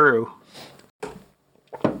Miteru.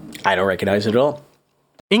 I don't recognize it at all.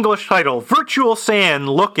 English title, Virtual San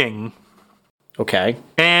Looking. Okay.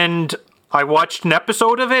 And I watched an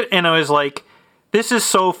episode of it, and I was like, this is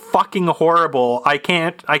so fucking horrible. I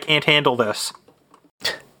can't handle this.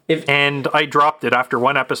 And I dropped it after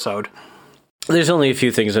one episode. There's only a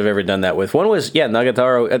few things I've ever done that with. One was,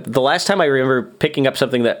 Nagatoro. The last time I remember picking up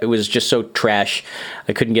something that was just so trash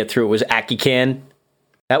I couldn't get through it was Akikan.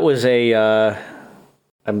 That was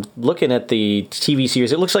I'm looking at the TV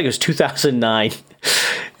series. It looks like it was 2009.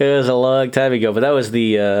 It was a long time ago, but that was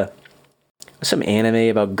some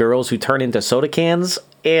anime about girls who turn into soda cans,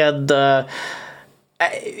 and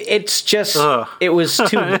it's just it was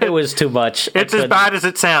too much. It's as bad as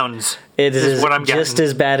it sounds. It is what I'm just getting.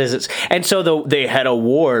 as bad as it's. And so they had a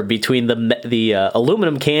war between the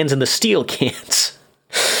aluminum cans and the steel cans.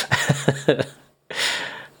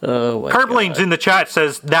 Oh my Carblane's in the chat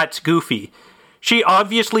says that's goofy. She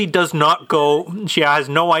obviously does not go. She has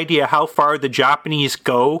no idea how far the Japanese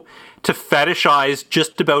go to fetishize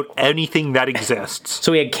just about anything that exists.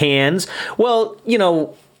 So we had cans. Well,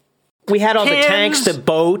 we had all the tanks, the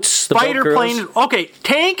boats, the fighter boat girls. planes. Okay,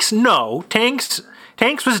 tanks. No, tanks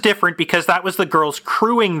was different because that was the girls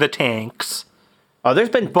crewing the tanks. Oh, there's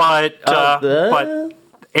been, but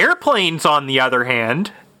airplanes on the other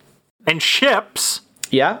hand, and ships.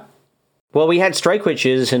 Yeah. Well, we had strike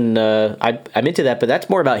witches, and I'm into that, but that's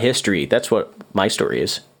more about history. That's what my story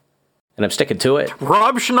is, and I'm sticking to it.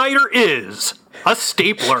 Rob Schneider is a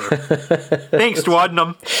stapler. Thanks,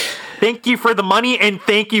 Dwadnum. Thank you for the money, and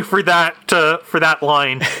thank you for that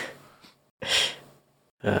line.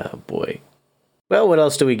 Oh, boy. Well, what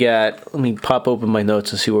else do we got? Let me pop open my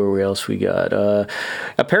notes and see where else we got.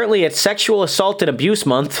 Apparently, it's Sexual Assault and Abuse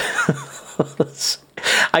Month.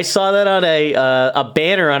 I saw that on a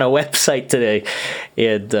banner on a website today,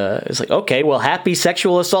 and it's like, okay, well, happy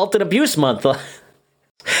Sexual Assault and Abuse Month.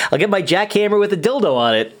 I'll get my jackhammer with a dildo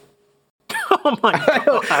on it. Oh my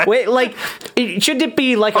god! Wait, like, shouldn't it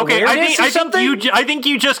be like awareness or something? I think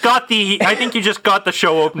you just got the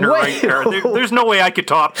show opener right there. There's no way I could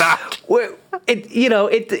top that.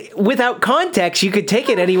 Without context, you could take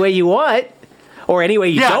it any way you want, or any way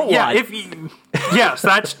you don't want. Yes,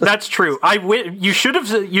 that's true. You should have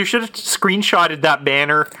screenshotted that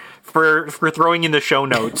banner for throwing in the show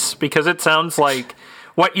notes, because it sounds like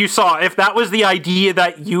what you saw. If that was the idea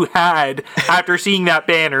that you had after seeing that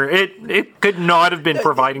banner, it could not have been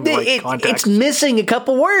providing the right context. It's missing a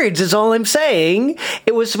couple words, is all I'm saying.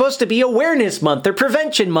 It was supposed to be Awareness Month or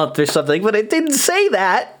Prevention Month or something, but it didn't say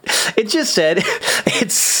that. It just said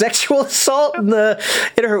it's Sexual Assault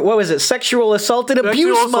what was it? Sexual Assault and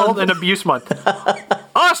Abuse Month. Sexual Assault and Abuse Month.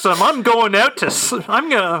 Awesome! I'm going out to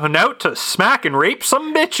smack and rape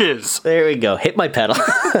some bitches. There we go. Hit my pedal.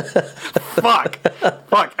 Fuck.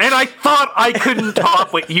 And I thought I couldn't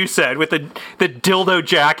top what you said with the dildo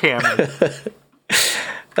jackhammer.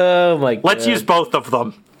 Oh my god. Let's use both of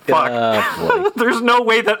them. Fuck. There's no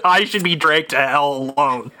way that I should be dragged to hell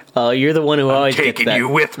alone. Oh, you're the one who always gets that. Taking you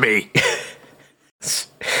with me.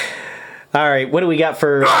 All right, what do we got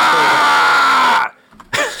for...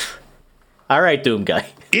 All right, Doom Guy.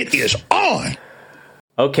 It is on.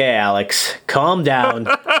 Okay, Alex, calm down.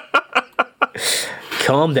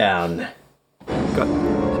 Calm down.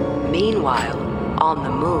 Meanwhile, on the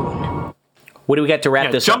moon. What do we got to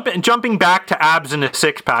wrap this up? Jumping back to abs in a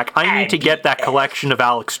six-pack, I need to get that collection of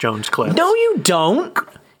Alex Jones clips. No, you don't.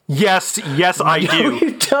 Yes, I do. No,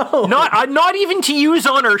 you don't. Not even to use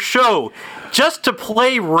on our show, just to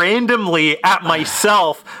play randomly at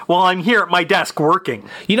myself while I'm here at my desk working.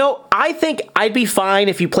 I think I'd be fine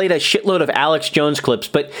if you played a shitload of Alex Jones clips,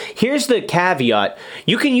 but here's the caveat.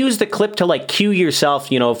 You can use the clip to, cue yourself,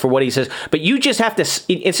 for what he says, but you just have to,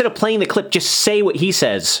 instead of playing the clip, just say what he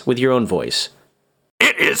says with your own voice.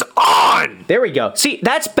 It is on! There we go. See,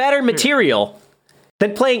 that's better material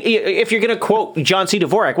than playing, if you're going to quote John C.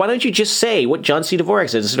 Dvorak, why don't you just say what John C. Dvorak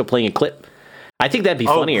says instead of playing a clip? I think that'd be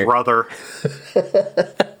funnier. Oh, brother.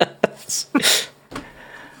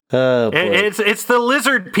 Oh, boy. It's the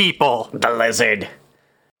lizard people. The lizard.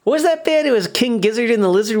 What was that band? It was King Gizzard and the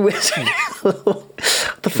Lizard Wizard. What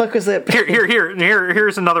the fuck was that band?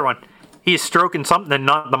 Here's another one. He's stroking something,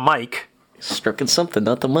 not the mic. Stroking something,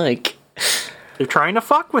 not the mic. They're trying to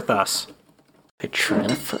fuck with us. They're trying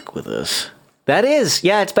to fuck with us. That is.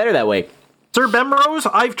 Yeah, it's better that way. Sir Bemrose,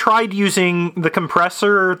 I've tried using the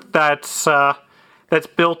compressor that's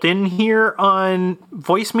built in here on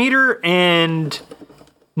Voicemeeter, and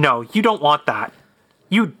no, you don't want that.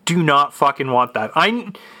 You do not fucking want that.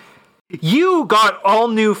 You got all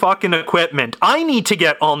new fucking equipment. I need to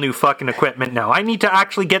get all new fucking equipment now. I need to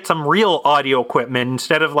actually get some real audio equipment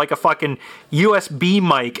instead of a fucking USB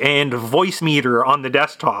mic and Voicemeeter on the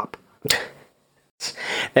desktop.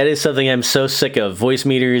 That is something I'm so sick of.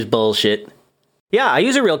 Voicemeeter is bullshit. Yeah, I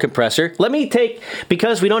use a real compressor. Let me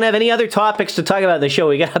because we don't have any other topics to talk about in the show,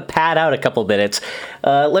 we gotta pad out a couple minutes.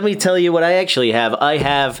 Let me tell you what I actually have. I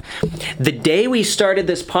have, the day we started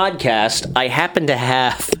this podcast, I happen to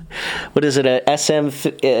have, what is it, a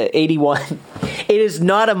SM81. It is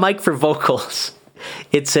not a mic for vocals.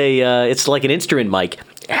 It's like an instrument mic.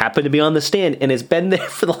 It happened to be on the stand, and it's been there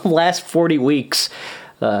for the last 40 weeks,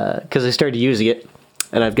 because I started using it.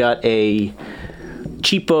 And I've got a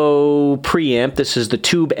cheapo preamp. This is the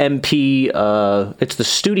Tube MP. It's the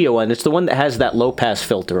studio one. It's the one that has that low pass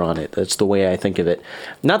filter on it. That's the way I think of it.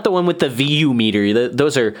 Not the one with the VU meter.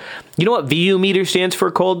 Those are, you know what VU meter stands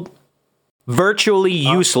for, Cold? Virtually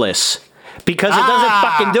useless. because it doesn't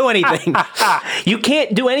fucking do anything. You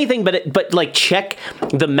can't do anything but like check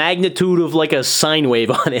the magnitude of like a sine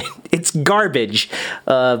wave on it. It's garbage.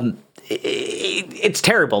 It's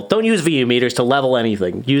terrible. Don't use VU meters to level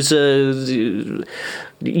anything. Use a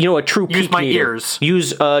true peak meter. Ears.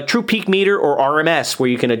 Use a true peak meter or RMS where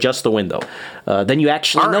you can adjust the window. Then you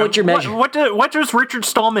actually know what you're measuring. What does Richard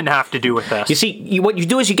Stallman have to do with this? You see, what you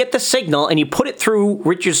do is you get the signal and you put it through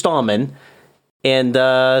Richard Stallman and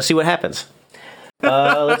see what happens.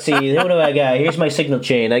 Let's see. What do I got? Here's my signal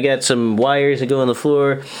chain. I got some wires that go on the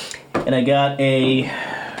floor, and I got a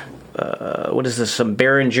what is this? Some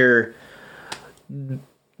Behringer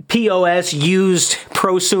POS used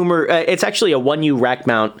prosumer. It's actually a 1U rack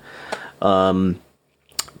mount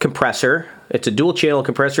compressor. It's a dual channel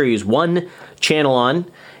compressor. You use one channel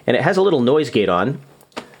on, and it has a little noise gate on,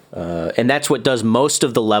 and that's what does most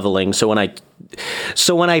of the leveling. So when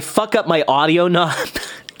I fuck up my audio knob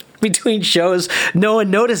between shows, no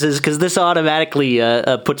one notices because this automatically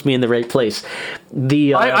puts me in the right place.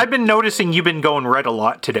 I've been noticing you've been going red a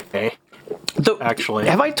lot today. Actually,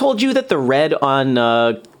 have I told you that the red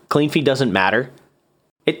on Clean Feed doesn't matter?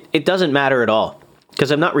 It doesn't matter at all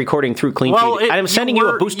because I'm not recording through Clean Feed. I'm sending you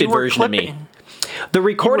a boosted version of me. The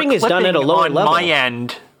recording is done at a lower level. On my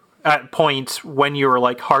end, at points when you were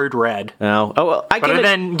like hard red. Oh well,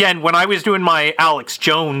 then again, when I was doing my Alex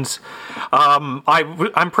Jones,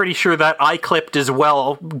 I'm pretty sure that I clipped as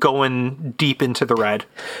well, going deep into the red.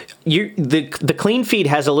 The Clean Feed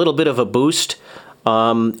has a little bit of a boost,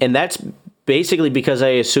 and that's basically because I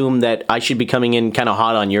assume that I should be coming in kind of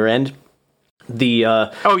hot on your end. You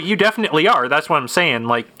definitely are. That's what I'm saying.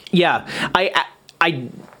 Like, yeah, I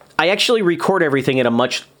actually record everything at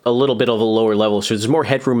a little bit of a lower level, so there's more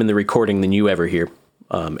headroom in the recording than you ever hear.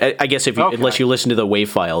 I guess unless you listen to the WAV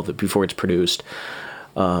file before it's produced.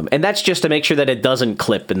 And that's just to make sure that it doesn't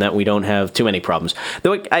clip and that we don't have too many problems.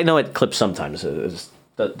 Though I know it clips sometimes.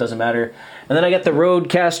 That doesn't matter. And then I got the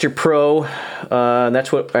Rodecaster Pro.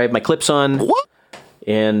 That's what I have my clips on. What?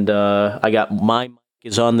 And I got my mic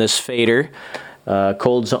is on this fader.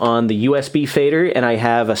 Cold's on the USB fader, and I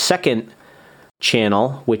have a second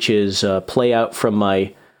channel, which is play out from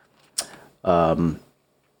my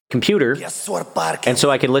computer, and so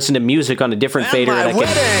I can listen to music on a different fader.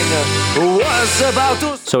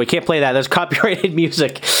 So we can't play that. That's copyrighted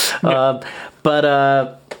music.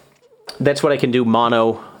 But that's what I can do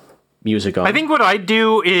mono music on. I think what I'd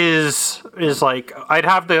do is like I'd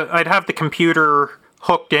have the computer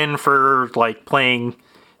hooked in for like playing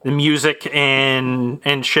the music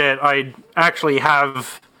and shit. I'd actually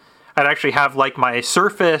have like my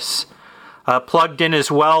Surface plugged in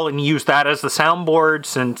as well and use that as the soundboard,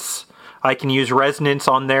 since I can use resonance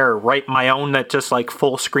on there or write my own that just like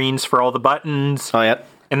full screens for all the buttons. Oh, yeah.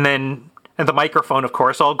 And the microphone, of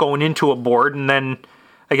course, all going into a board, and then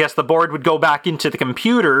I guess the board would go back into the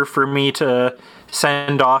computer for me to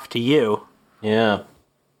send off to you. Yeah.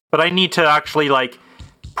 But I need to actually like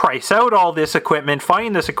price out all this equipment,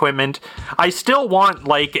 find this equipment. I still want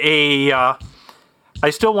like an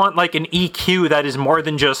EQ that is more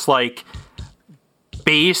than just like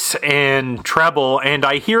bass and treble, and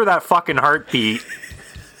I hear that fucking heartbeat.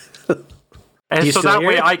 And so that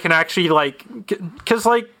way I can actually like, because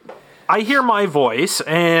like I hear my voice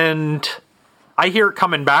and I hear it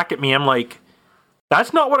coming back at me. I'm like,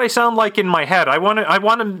 that's not what I sound like in my head. I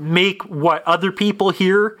want to make what other people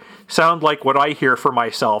hear sound like what I hear for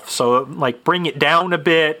myself. So like bring it down a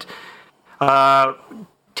bit,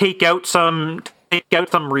 take out some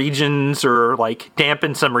regions, or like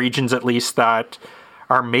dampen some regions at least that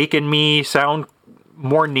are making me sound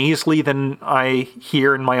more nasally than I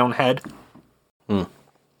hear in my own head.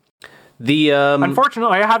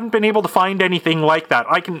 Unfortunately, I haven't been able to find anything like that.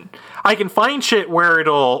 I can find shit where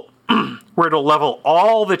it'll level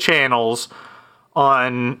all the channels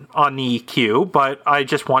on the EQ, but I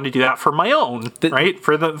just want to do that for my own, right?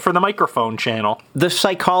 For the microphone channel. The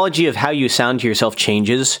psychology of how you sound to yourself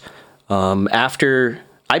changes after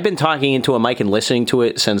I've been talking into a mic and listening to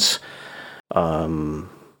it since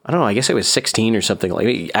I don't know, I guess I was 16 or something,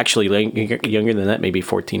 like actually younger than that, maybe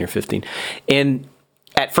 14 or 15. And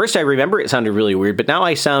at first I remember it sounded really weird, but now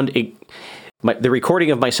I sound the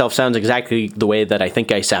recording of myself sounds exactly the way that I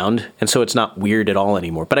think I sound, and so it's not weird at all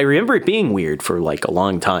anymore. But I remember it being weird for like a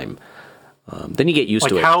long time. Then you get used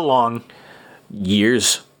to it. Like how long?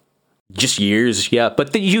 Years, just years, yeah.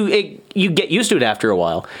 But you get used to it after a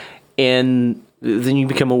while, and then you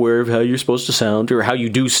become aware of how you're supposed to sound or how you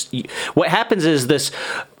do. What happens is this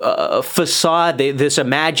facade, this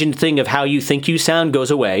imagined thing of how you think you sound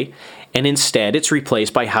goes away. And instead, it's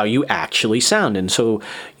replaced by how you actually sound. And so,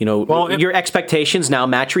 your expectations now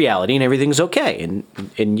match reality and everything's okay.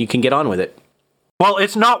 And you can get on with it. Well,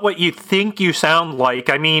 it's not what you think you sound like.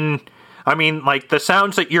 I mean, like the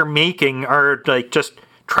sounds that you're making are like just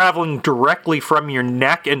traveling directly from your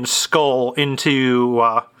neck and skull into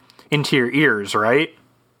your ears, right?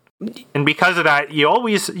 And because of that, you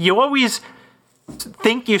always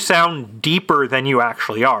think you sound deeper than you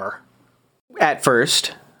actually are. At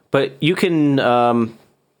first. But you can,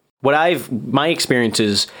 my experience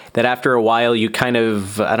is that after a while you kind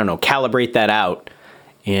of, calibrate that out,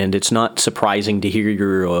 and it's not surprising to hear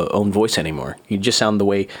your own voice anymore. You just sound the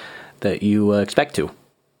way that you expect to.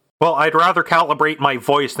 Well, I'd rather calibrate my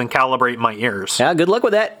voice than calibrate my ears. Yeah, good luck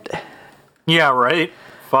with that. Yeah, right?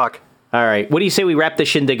 Fuck. All right, what do you say we wrap this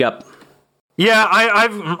shindig up? Yeah,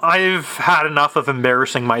 I've had enough of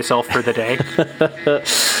embarrassing myself for the day.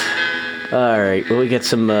 All right, well, we get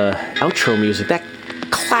some outro music. That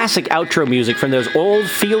classic outro music from those old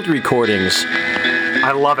field recordings.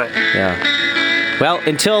 I love it. Yeah. Well,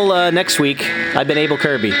 until next week, I've been Abel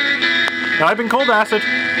Kirby. I've been Cold Acid.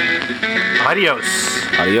 Adios.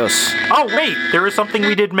 Adios. Oh, wait, there was something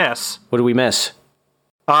we did miss. What did we miss?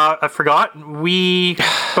 I forgot.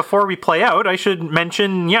 Before we play out, I should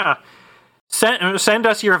mention, send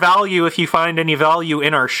us your value if you find any value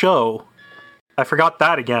in our show. I forgot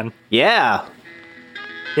that again. Yeah.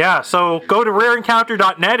 Yeah, so go to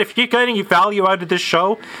rareencounter.net. If you get any value out of this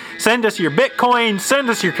show, send us your Bitcoin, send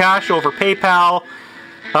us your cash over PayPal.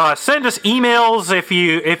 Send us emails if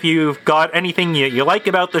you've got anything you like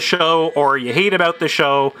about the show or you hate about the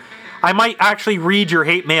show. I might actually read your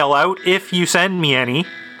hate mail out if you send me any.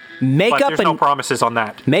 There's no promises on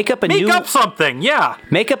that. Make up something, yeah.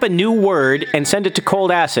 Make up a new word and send it to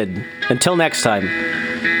Cold Acid. Until next time.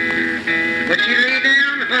 But she lay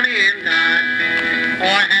down, honey, and died. Oh,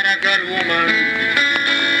 I had a good woman.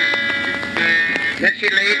 But she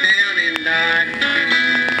lay down and died.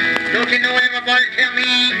 Don't you know everybody tell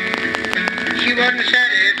me she wasn't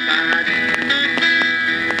satisfied?